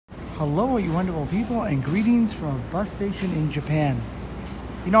Hello, you wonderful people, and greetings from a bus station in Japan.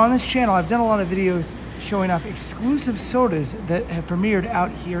 You know, on this channel, I've done a lot of videos showing off exclusive sodas that have premiered out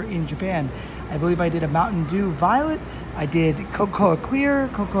here in Japan. I believe I did a Mountain Dew Violet, I did Coca-cola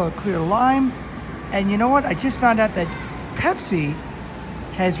Clear Lime, and you know what? I just found out that Pepsi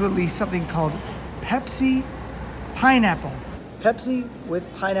has released something called Pepsi Pineapple. Pepsi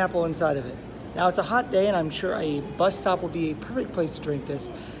with pineapple inside of it. Now, it's a hot day, and I'm sure a bus stop will be a perfect place to drink this.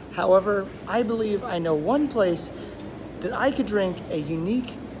 However, I believe I know one place that I could drink a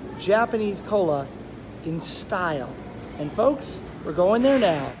unique Japanese cola in style. And folks, we're going there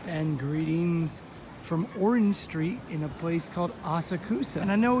now. And greetings from Orange Street in a place called Asakusa. And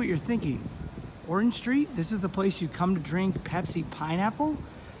I know what you're thinking. Orange Street? This is the place you come to drink Pepsi Pineapple?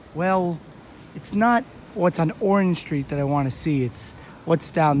 Well, it's not what's on Orange Street that I want to see. It's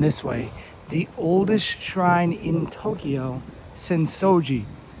what's down this way. The oldest shrine in Tokyo, Senso-ji.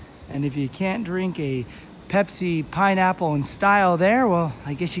 And if you can't drink a Pepsi Pineapple in style there, well,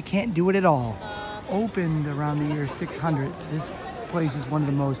 I guess you can't do it at all. Opened around the year 600, this place is one of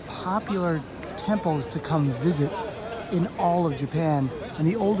the most popular temples to come visit in all of Japan, and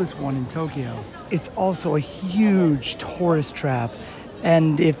the oldest one in Tokyo. It's also a huge tourist trap.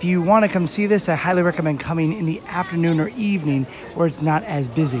 And if you want to come see this, I highly recommend coming in the afternoon or evening where it's not as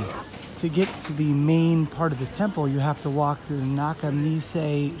busy. To get to the main part of the temple, you have to walk through the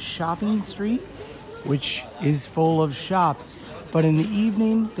Nakamise shopping street, which is full of shops. But in the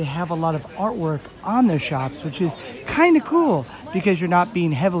evening, they have a lot of artwork on their shops, which is kind of cool because you're not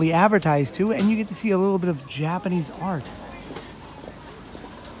being heavily advertised to, and you get to see a little bit of Japanese art.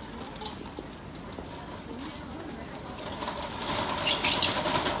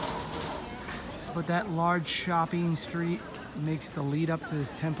 But that large shopping street makes the lead up to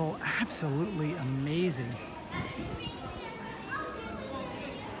this temple absolutely amazing.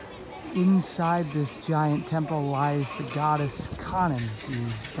 Inside this giant temple lies the goddess Kanen,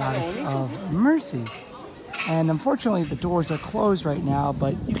 the goddess of mercy. And unfortunately the doors are closed right now,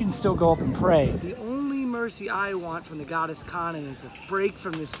 but you can still go up and pray. The only mercy I want from the goddess Kanen is a break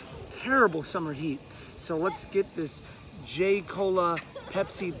from this terrible summer heat. So let's get this J-Cola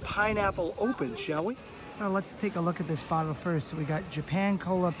Pepsi Pineapple open, shall we? Now let's take a look at this bottle first. So we got Japan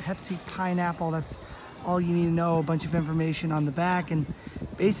Cola Pepsi Pineapple. That's all you need to know. A bunch of information on the back, and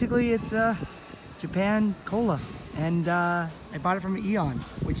basically it's Japan Cola. And I bought it from Eon,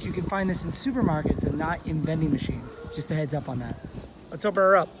 which you can find this in supermarkets and not in vending machines. Just a heads up on that. Let's open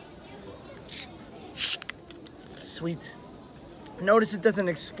her up. Sweet. Notice it doesn't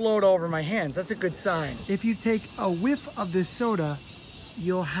explode all over my hands. That's a good sign. If you take a whiff of this soda,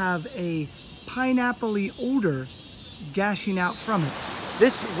 you'll have a pineapple-y odor gashing out from it.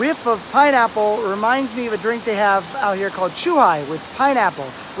 This whiff of pineapple reminds me of a drink they have out here called Chuhai with pineapple,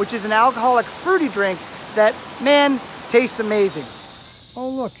 which is an alcoholic fruity drink that, man, tastes amazing. Oh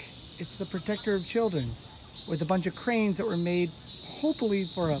look, it's the protector of children with a bunch of cranes that were made hopefully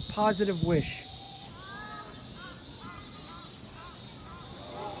for a positive wish.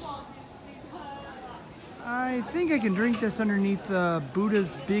 I think I can drink this underneath the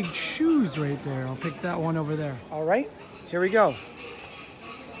Buddha's big shoes right there. I'll pick that one over there. All right, here we go.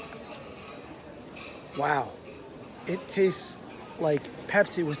 Wow, it tastes like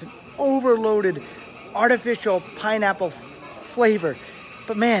Pepsi with an overloaded artificial pineapple flavor.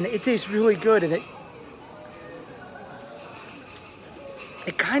 But man, it tastes really good, and it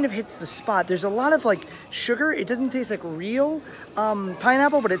kind of hits the spot. There's a lot of like sugar. It doesn't taste like real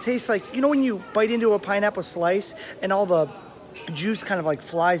pineapple, but it tastes like, you know when you bite into a pineapple slice and all the juice kind of like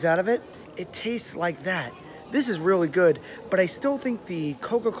flies out of it? It tastes like that. This is really good, but I still think the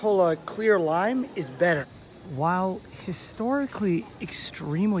Coca-Cola Clear Lime is better. While historically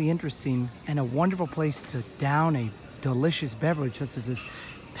extremely interesting and a wonderful place to down a delicious beverage such as this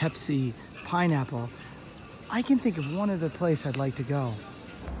Pepsi Pineapple, I can think of one other place I'd like to go.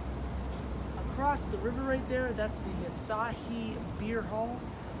 Across the river right there, that's the Asahi Beer Hall,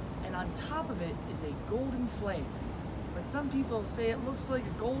 and on top of it is a golden flame. But some people say it looks like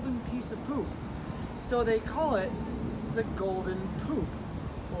a golden piece of poop. So they call it the Golden Poop,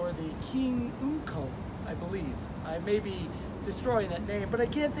 or the King Unko, I believe. I may be destroying that name, but I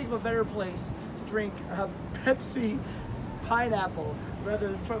can't think of a better place to drink a Pepsi Pineapple rather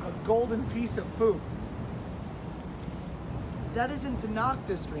than from a golden piece of poop. That isn't to knock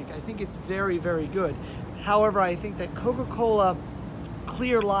this drink. I think it's very, very good. However, I think that Coca-Cola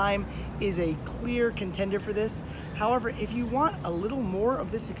Clear Lime is a clear contender for this. However, if you want a little more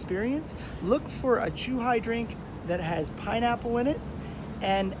of this experience, look for a Chuhai drink that has pineapple in it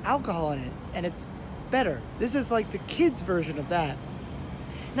and alcohol in it, and it's better. This is like the kids' version of that.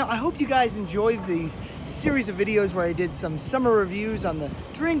 Now, I hope you guys enjoyed these series of videos where I did some summer reviews on the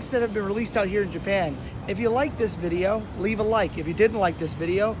drinks that have been released out here in Japan. If you liked this video, leave a like. If you didn't like this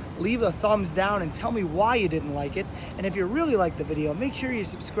video, leave a thumbs down and tell me why you didn't like it. And if you really liked the video, make sure you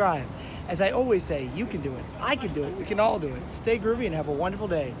subscribe. As I always say, you can do it, I can do it, we can all do it. Stay groovy and have a wonderful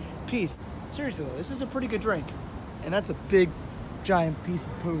day. Peace. Seriously though, this is a pretty good drink. And that's a big, giant piece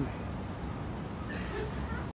of poo.